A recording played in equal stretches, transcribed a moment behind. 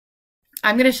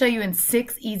I'm going to show you in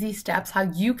 6 easy steps how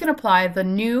you can apply the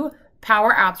new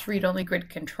Power Apps Read-Only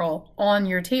Grid Control on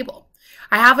your table.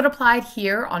 I have it applied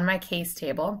here on my case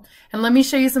table, and let me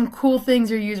show you some cool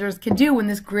things your users can do when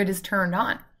this grid is turned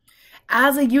on.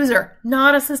 As a user,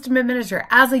 not a system administrator,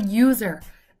 as a user,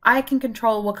 I can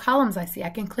control what columns I see. I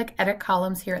can click Edit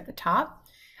Columns here at the top.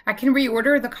 I can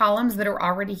reorder the columns that are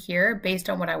already here based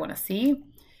on what I want to see.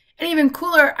 And even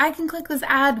cooler, I can click this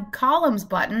Add Columns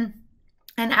button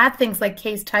and add things like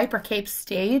case type or case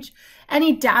stage,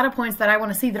 any data points that I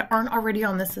want to see that aren't already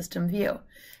on the system view.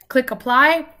 Click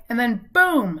Apply, and then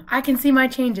boom, I can see my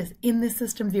changes in the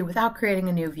system view without creating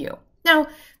a new view. Now,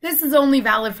 this is only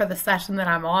valid for the session that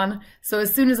I'm on, so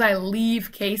as soon as I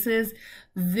leave cases,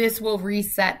 this will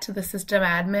reset to the system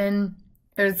admin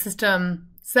or system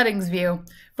settings view.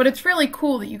 But it's really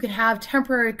cool that you can have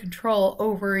temporary control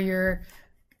over your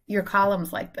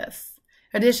columns like this.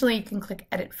 Additionally, you can click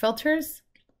Edit Filters,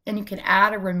 and you can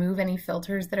add or remove any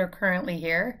filters that are currently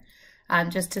here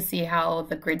just to see how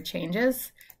the grid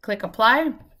changes. Click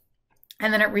Apply,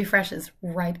 and then it refreshes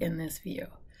right in this view.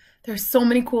 There's so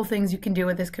many cool things you can do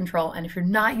with this control, and if you're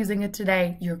not using it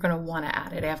today, you're going to want to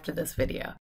add it after this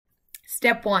video.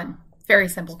 Step 1, very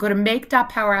simple. Go to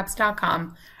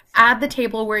make.powerapps.com, add the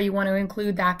table where you want to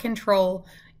include that control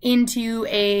into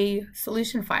a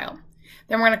solution file.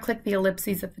 Then we're going to click the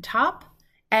ellipses at the top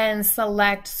and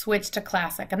select Switch to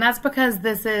Classic. And that's because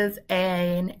this is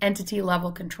an entity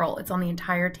level control. It's on the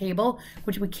entire table,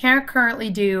 which we can't currently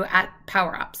do at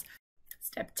Power Apps.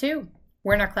 Step 2,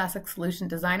 we're in our Classic Solution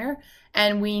Designer,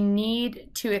 and we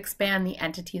need to expand the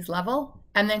entities level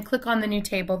and then click on the new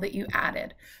table that you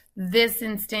added. This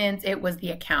instance, it was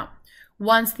the account.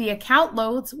 Once the account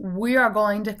loads, we are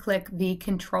going to click the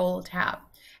Control tab.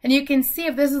 And you can see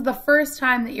if this is the first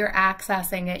time that you're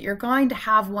accessing it, you're going to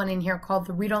have one in here called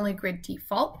the Read-Only Grid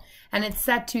Default, and it's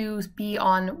set to be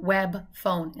on web,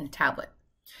 phone, and tablet.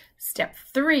 Step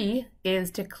 3 is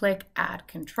to click Add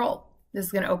Control. This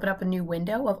is going to open up a new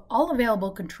window of all available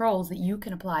controls that you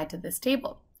can apply to this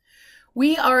table.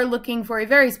 We are looking for a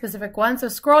very specific one, so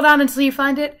scroll down until you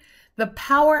find it, the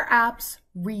Power Apps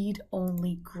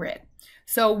Read-Only Grid.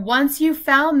 So once you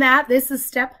found that, this is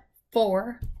step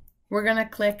 4. We're going to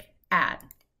click Add.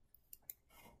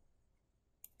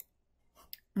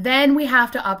 Then we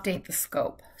have to update the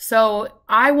scope. So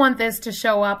I want this to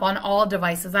show up on all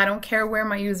devices. I don't care where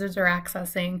my users are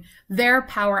accessing their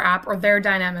Power App or their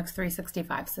Dynamics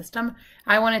 365 system.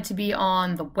 I want it to be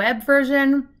on the web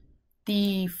version,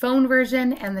 the phone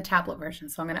version, and the tablet version.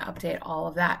 So I'm going to update all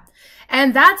of that.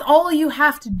 And that's all you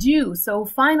have to do. So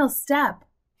final step,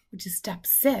 which is step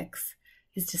 6,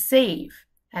 is to save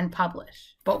and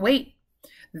publish. But wait,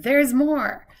 there's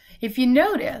more. If you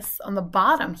notice on the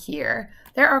bottom here,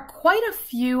 there are quite a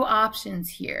few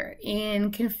options here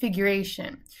in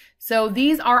configuration. So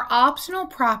these are optional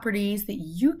properties that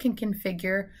you can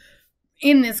configure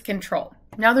in this control.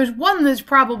 Now there's one that's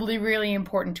probably really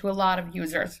important to a lot of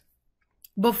users.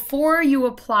 Before you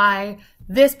apply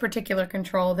this particular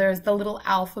control, there's the little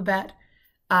alphabet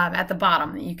at the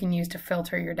bottom that you can use to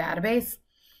filter your database.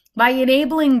 By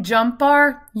enabling jump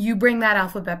bar, you bring that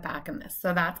alphabet back in this.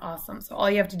 So that's awesome. So all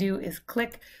you have to do is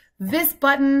click this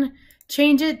button,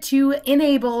 change it to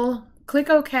enable, click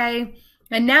OK.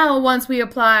 And now once we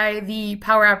apply the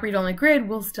Power App Read-Only Grid,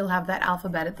 we'll still have that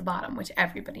alphabet at the bottom, which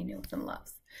everybody knows and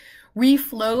loves.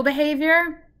 Reflow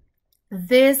behavior.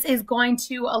 This is going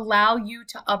to allow you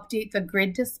to update the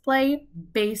grid display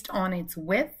based on its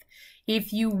width.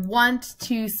 If you want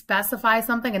to specify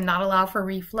something and not allow for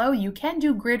reflow, you can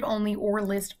do grid only or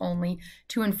list only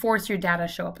to enforce your data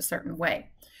show up a certain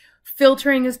way.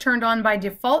 Filtering is turned on by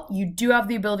default. You do have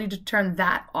the ability to turn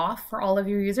that off for all of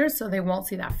your users so they won't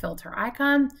see that filter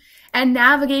icon. And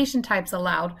navigation types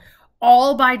allowed,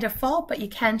 all by default, but you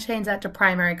can change that to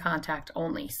primary contact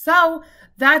only. So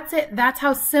that's it. That's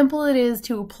how simple it is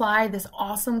to apply this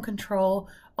awesome control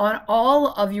on all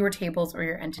of your tables or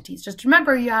your entities. Just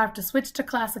remember, you have to switch to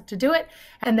Classic to do it,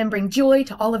 and then bring joy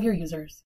to all of your users.